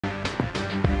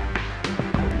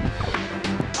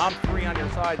I'm 3 on your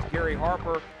side's Gary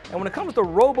Harper. And when it comes to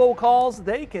robocalls,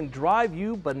 they can drive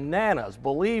you bananas.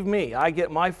 Believe me, I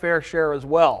get my fair share as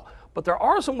well. But there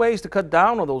are some ways to cut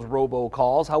down on those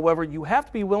robocalls. However, you have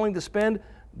to be willing to spend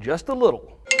just a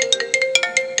little.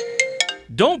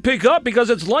 Don't pick up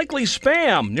because it's likely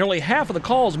spam. Nearly half of the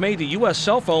calls made to U.S.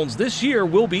 cell phones this year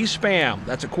will be spam.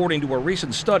 That's according to a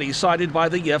recent study cited by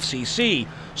the FCC.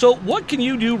 So what can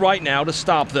you do right now to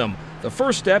stop them? The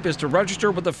first step is to register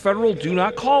with the federal Do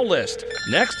Not Call list.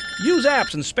 Next, use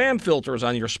apps and spam filters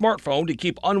on your smartphone to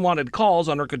keep unwanted calls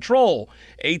under control.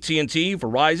 AT&T,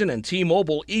 Verizon, and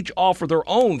T-Mobile each offer their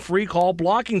own free call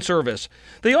blocking service.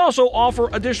 They also offer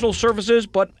additional services,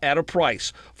 but at a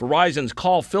price. Verizon's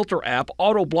Call Filter app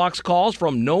auto-blocks calls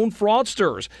from known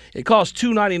fraudsters. It costs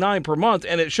 $2.99 per month,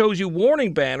 and it shows you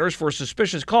warning banners for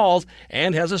suspicious calls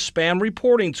and has a spam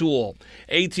reporting tool.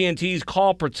 AT&T's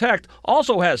Call Protect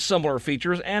also has similar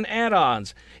features and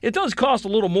add-ons. It does cost a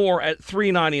little more at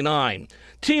 $3.99.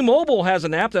 T-Mobile has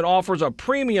an app that offers a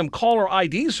premium caller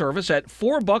ID service at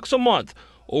 $4 a month.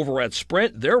 Over at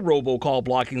Sprint, their robocall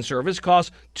blocking service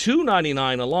costs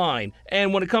 $2.99 a line.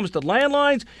 And when it comes to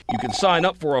landlines, you can sign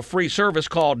up for a free service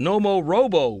called Nomo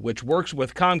Robo, which works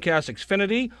with Comcast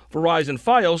Xfinity, Verizon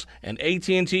Fios, and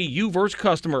AT&T Uverse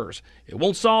customers. It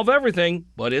won't solve everything,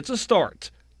 but it's a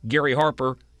start. Gary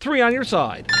Harper, 3 on your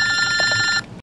side.